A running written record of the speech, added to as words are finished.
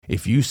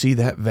If you see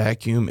that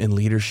vacuum in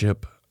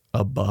leadership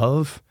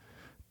above,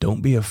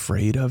 don't be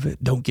afraid of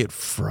it. Don't get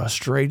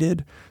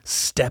frustrated.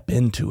 Step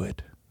into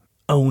it.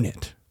 Own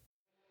it.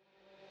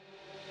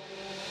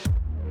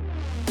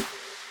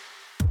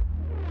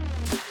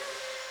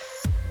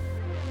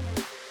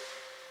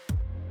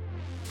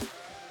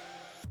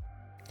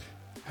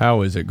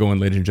 How is it going,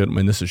 ladies and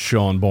gentlemen? This is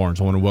Sean Barnes.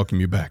 I want to welcome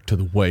you back to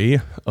the Way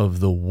of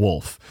the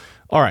Wolf.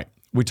 All right,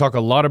 we talk a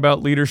lot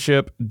about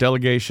leadership,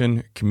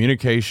 delegation,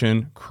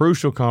 communication,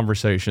 crucial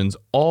conversations,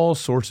 all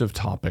sorts of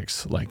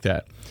topics like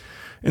that.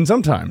 And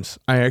sometimes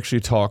I actually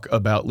talk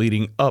about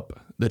leading up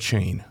the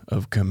chain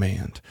of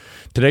command.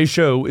 Today's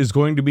show is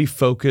going to be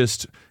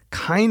focused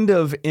kind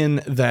of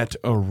in that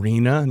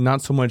arena,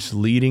 not so much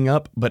leading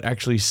up, but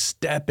actually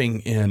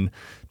stepping in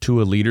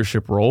to a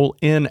leadership role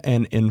in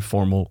an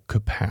informal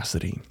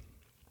capacity.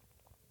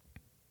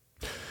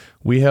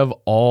 We have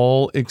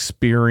all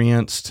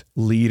experienced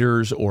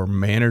leaders or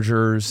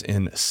managers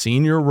in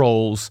senior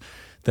roles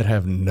that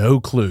have no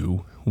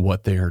clue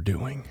what they are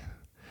doing.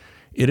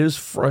 It is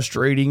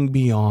frustrating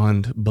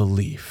beyond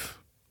belief.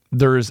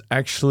 There is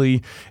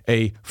actually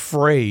a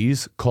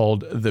phrase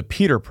called the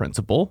Peter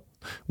Principle,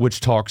 which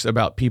talks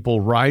about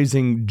people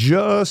rising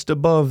just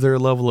above their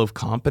level of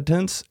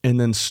competence and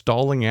then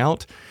stalling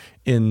out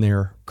in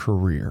their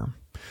career.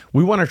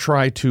 We want to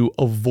try to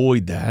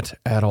avoid that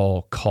at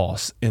all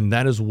costs, and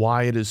that is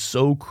why it is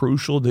so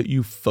crucial that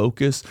you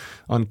focus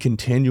on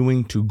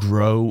continuing to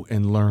grow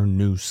and learn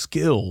new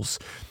skills.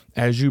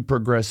 As you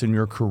progress in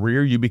your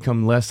career, you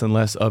become less and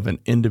less of an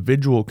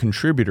individual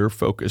contributor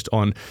focused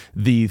on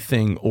the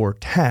thing or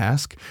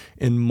task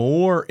and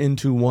more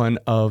into one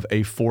of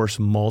a force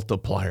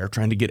multiplier,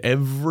 trying to get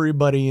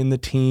everybody in the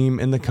team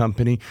and the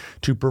company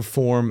to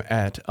perform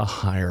at a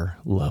higher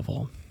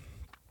level.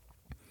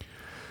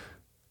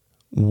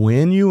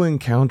 When you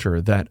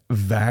encounter that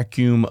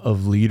vacuum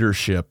of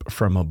leadership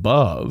from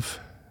above,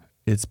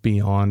 it's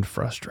beyond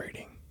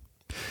frustrating.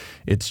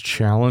 It's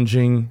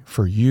challenging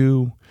for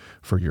you,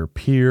 for your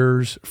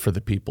peers, for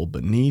the people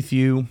beneath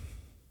you.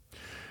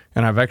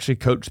 And I've actually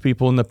coached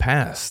people in the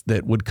past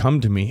that would come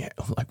to me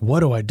like,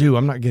 what do I do?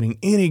 I'm not getting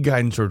any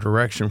guidance or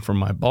direction from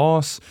my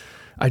boss.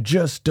 I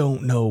just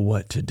don't know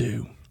what to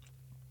do.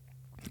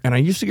 And I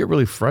used to get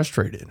really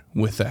frustrated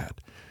with that.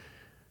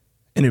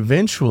 And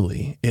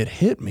eventually it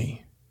hit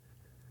me.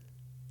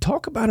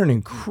 Talk about an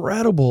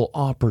incredible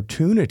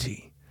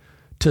opportunity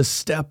to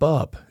step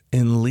up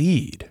and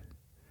lead.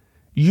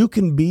 You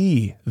can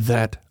be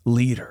that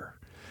leader.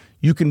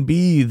 You can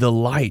be the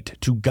light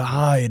to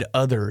guide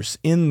others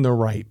in the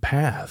right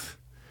path.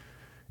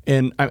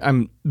 And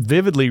I'm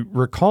vividly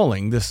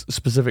recalling this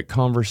specific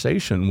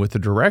conversation with the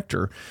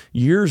director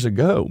years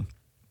ago.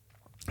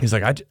 He's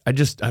like, I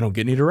don't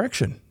get any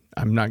direction.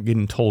 I'm not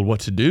getting told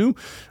what to do.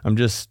 I'm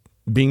just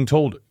being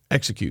told,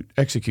 execute.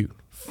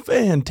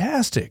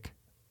 Fantastic.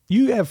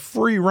 You have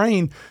free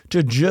reign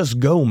to just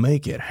go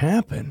make it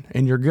happen,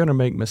 and you're going to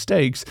make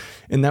mistakes.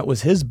 And that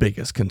was his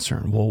biggest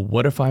concern. Well,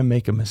 what if I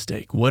make a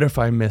mistake? What if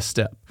I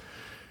misstep?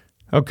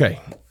 Okay,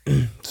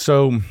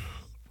 so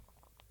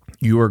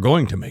you are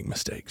going to make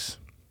mistakes.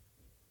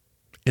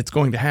 It's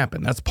going to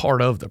happen. That's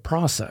part of the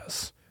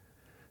process.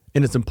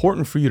 And it's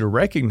important for you to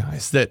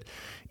recognize that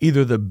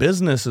either the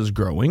business is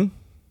growing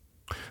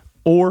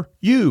or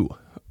you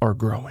are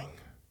growing.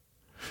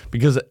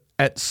 Because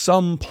at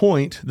some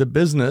point, the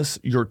business,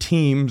 your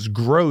team's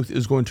growth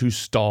is going to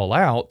stall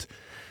out,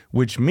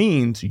 which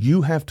means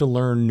you have to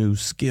learn new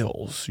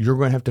skills. You're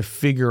going to have to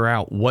figure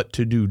out what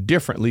to do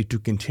differently to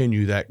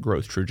continue that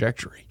growth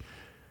trajectory.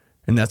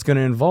 And that's going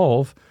to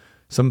involve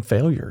some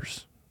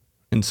failures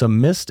and some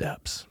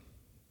missteps,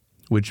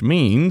 which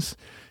means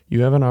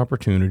you have an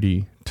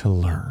opportunity to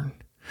learn.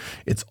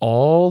 It's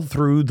all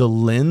through the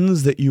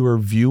lens that you are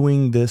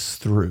viewing this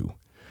through.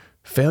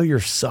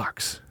 Failure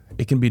sucks.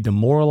 It can be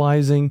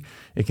demoralizing.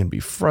 It can be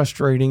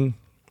frustrating,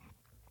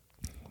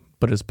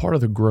 but it's part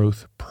of the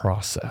growth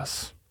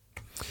process.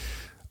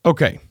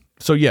 Okay,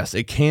 so yes,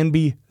 it can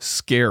be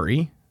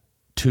scary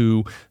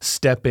to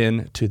step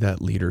into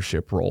that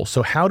leadership role.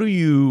 So how do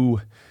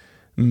you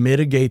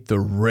mitigate the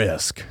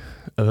risk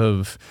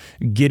of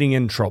getting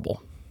in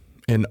trouble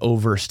and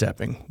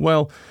overstepping?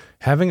 Well,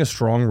 having a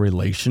strong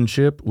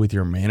relationship with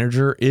your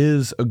manager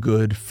is a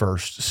good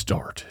first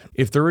start.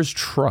 If there is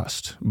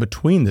trust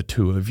between the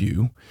two of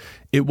you,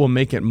 it will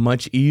make it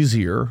much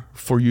easier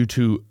for you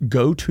to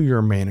go to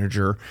your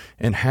manager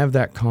and have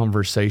that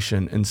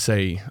conversation and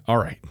say, all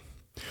right,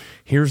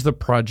 here's the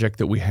project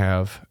that we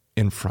have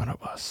in front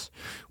of us.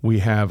 We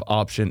have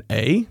option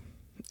A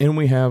and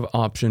we have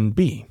option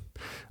B.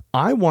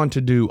 I want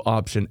to do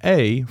option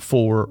A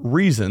for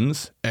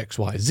reasons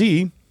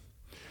XYZ.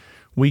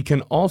 We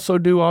can also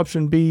do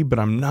option B, but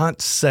I'm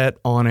not set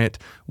on it.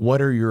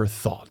 What are your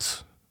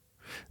thoughts?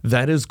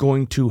 That is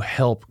going to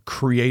help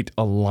create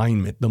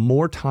alignment. The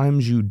more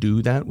times you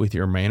do that with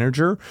your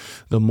manager,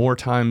 the more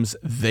times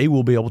they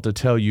will be able to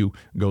tell you,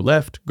 go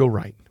left, go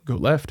right, go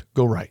left,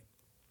 go right.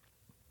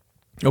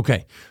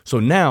 Okay, so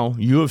now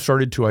you have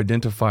started to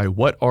identify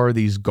what are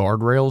these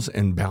guardrails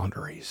and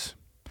boundaries.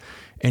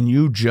 and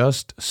you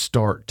just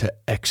start to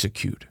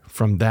execute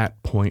from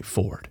that point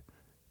forward.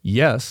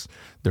 Yes,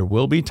 there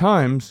will be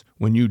times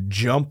when you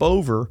jump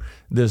over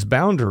this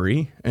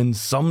boundary, and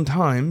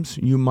sometimes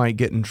you might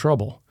get in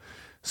trouble.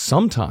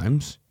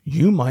 Sometimes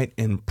you might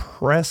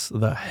impress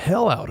the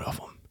hell out of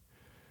them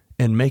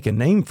and make a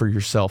name for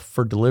yourself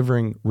for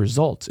delivering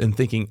results and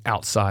thinking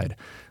outside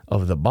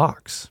of the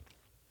box.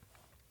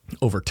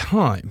 Over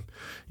time,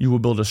 you will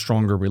build a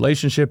stronger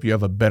relationship. You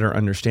have a better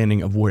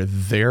understanding of where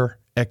their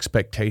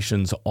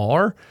expectations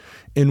are.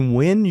 And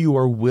when you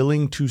are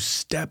willing to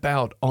step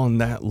out on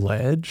that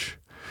ledge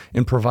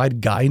and provide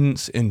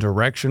guidance and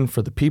direction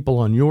for the people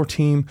on your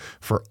team,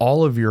 for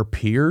all of your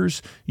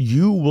peers,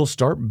 you will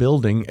start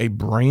building a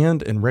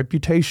brand and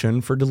reputation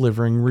for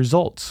delivering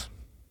results.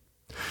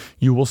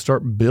 You will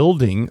start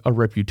building a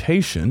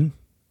reputation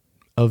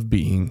of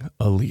being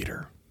a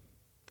leader.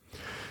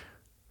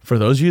 For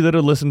those of you that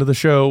have listened to the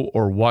show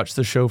or watched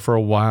the show for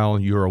a while,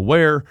 you're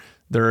aware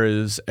there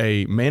is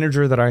a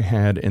manager that I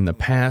had in the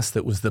past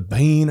that was the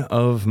bane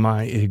of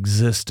my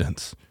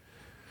existence.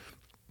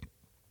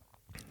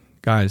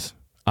 Guys,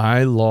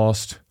 I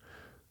lost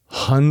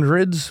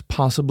hundreds,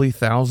 possibly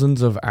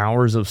thousands of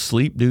hours of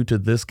sleep due to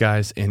this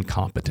guy's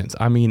incompetence.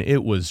 I mean,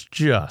 it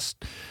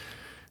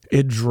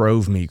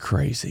drove me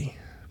crazy.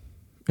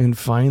 And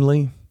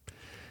finally,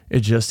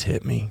 it just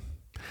hit me.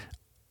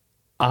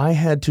 I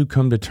had to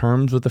come to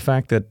terms with the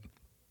fact that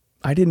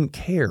I didn't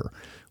care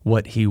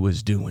what he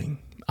was doing.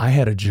 I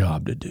had a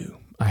job to do.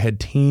 I had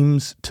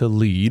teams to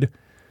lead,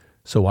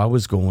 so I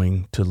was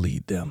going to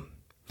lead them.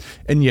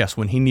 And yes,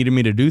 when he needed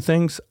me to do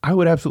things, I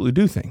would absolutely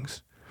do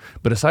things.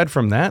 But aside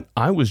from that,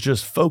 I was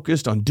just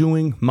focused on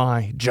doing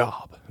my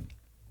job.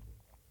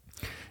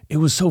 It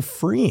was so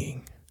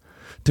freeing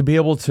to be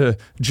able to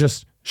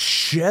just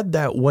shed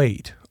that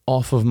weight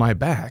off of my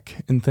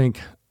back and think,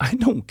 I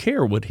don't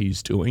care what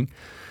he's doing.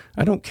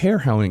 I don't care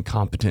how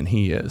incompetent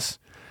he is.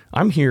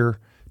 I'm here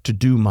to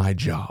do my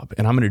job,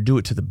 and I'm going to do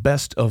it to the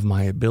best of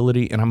my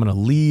ability, and I'm going to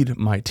lead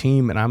my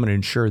team, and I'm going to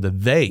ensure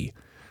that they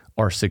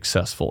are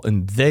successful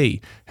and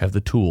they have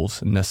the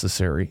tools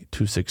necessary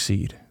to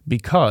succeed,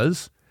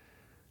 because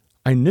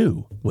I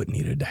knew what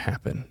needed to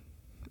happen.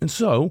 And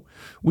so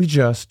we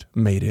just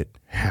made it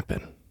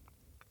happen.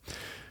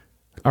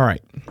 All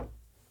right.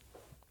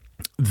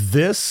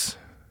 This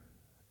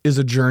is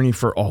a journey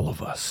for all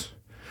of us.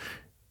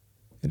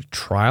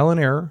 Trial and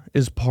error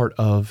is part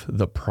of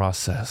the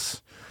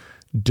process.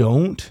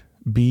 Don't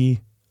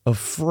be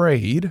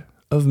afraid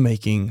of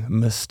making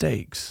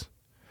mistakes.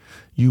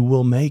 You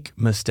will make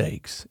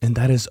mistakes, and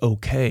that is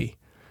okay.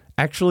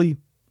 Actually,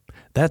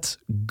 that's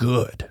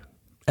good.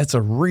 That's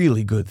a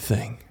really good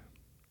thing.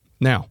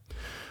 Now,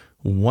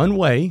 one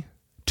way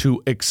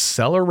to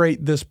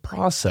accelerate this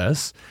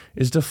process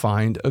is to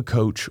find a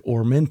coach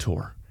or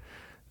mentor.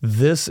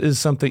 This is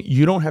something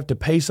you don't have to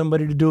pay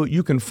somebody to do it.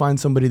 You can find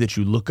somebody that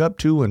you look up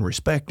to and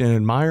respect and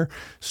admire.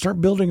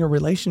 Start building a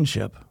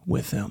relationship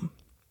with them.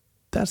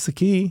 That's the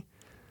key.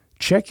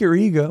 Check your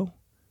ego.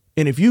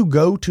 And if you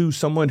go to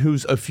someone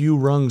who's a few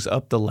rungs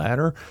up the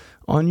ladder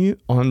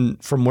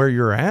from where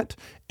you're at,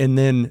 and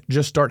then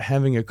just start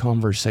having a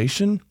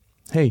conversation,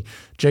 hey,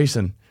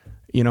 Jason,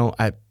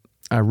 I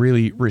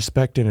really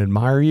respect and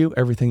admire you,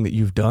 everything that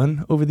you've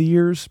done over the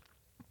years.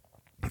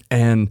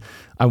 And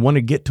I want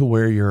to get to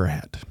where you're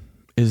at.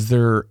 Is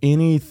there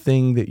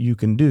anything that you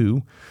can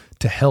do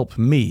to help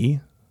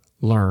me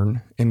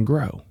learn and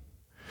grow?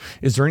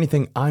 Is there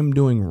anything I'm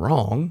doing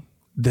wrong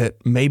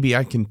that maybe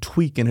I can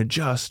tweak and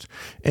adjust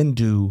and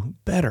do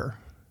better?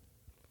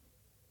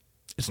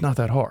 It's not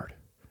that hard.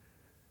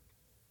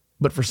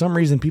 But for some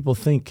reason, people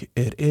think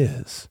it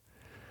is.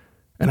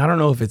 And I don't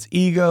know if it's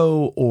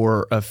ego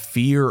or a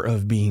fear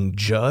of being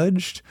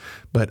judged,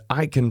 but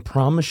I can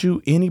promise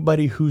you,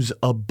 anybody who's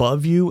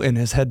above you and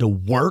has had to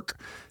work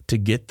to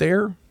get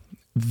there,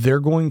 they're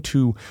going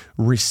to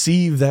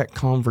receive that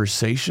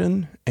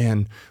conversation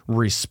and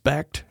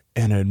respect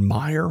and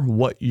admire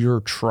what you're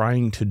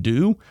trying to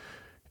do.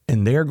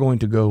 And they're going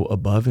to go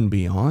above and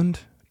beyond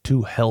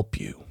to help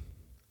you.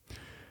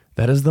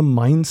 That is the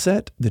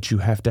mindset that you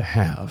have to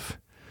have.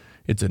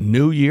 It's a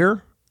new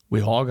year.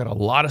 We all got a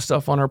lot of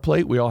stuff on our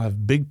plate. We all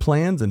have big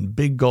plans and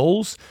big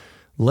goals.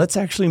 Let's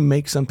actually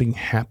make something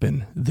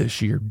happen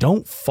this year.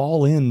 Don't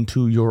fall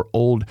into your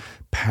old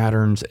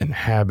patterns and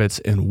habits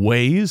and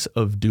ways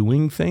of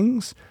doing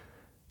things.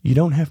 You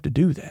don't have to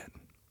do that.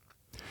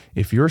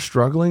 If you're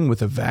struggling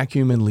with a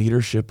vacuum in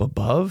leadership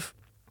above,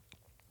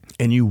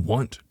 and you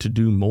want to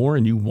do more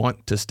and you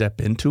want to step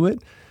into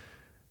it,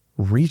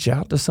 reach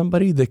out to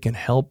somebody that can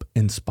help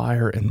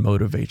inspire and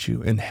motivate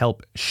you and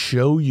help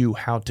show you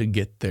how to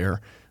get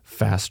there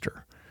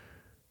faster.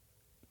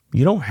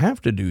 You don't have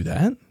to do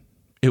that.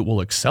 It will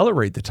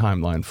accelerate the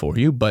timeline for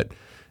you, but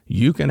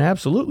you can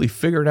absolutely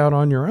figure it out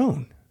on your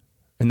own.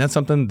 And that's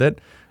something that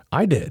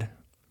I did.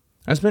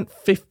 I spent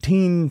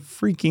 15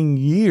 freaking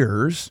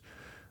years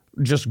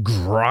just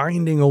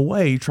grinding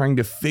away, trying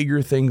to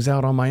figure things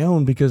out on my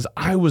own because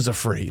I was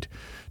afraid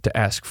to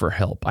ask for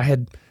help. I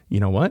had,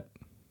 you know what?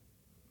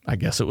 I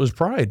guess it was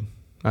pride.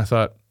 I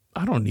thought,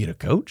 I don't need a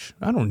coach.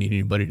 I don't need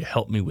anybody to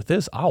help me with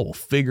this. I will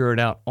figure it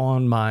out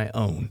on my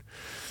own.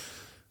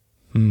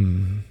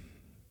 And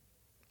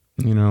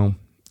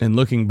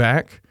looking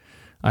back,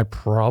 I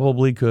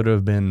probably could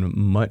have been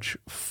much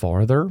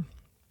farther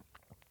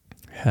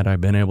had I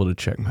been able to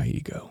check my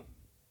ego.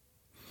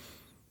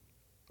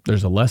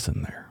 There's a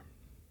lesson there.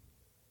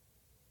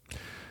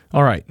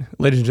 All right,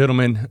 ladies and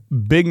gentlemen,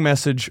 big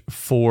message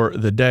for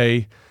the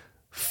day.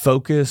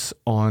 Focus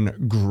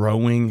on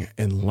growing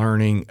and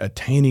learning,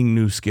 attaining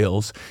new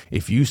skills.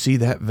 If you see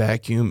that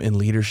vacuum in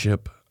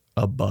leadership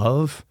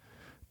above,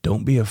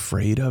 don't be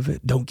afraid of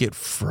it. Don't get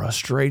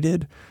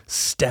frustrated.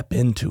 Step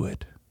into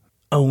it.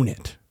 Own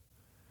it.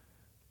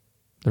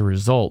 The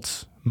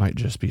results might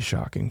just be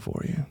shocking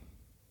for you.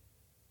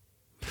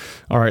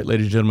 All right,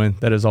 ladies and gentlemen,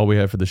 that is all we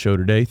have for the show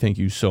today. Thank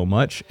you so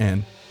much,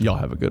 and y'all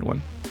have a good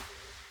one.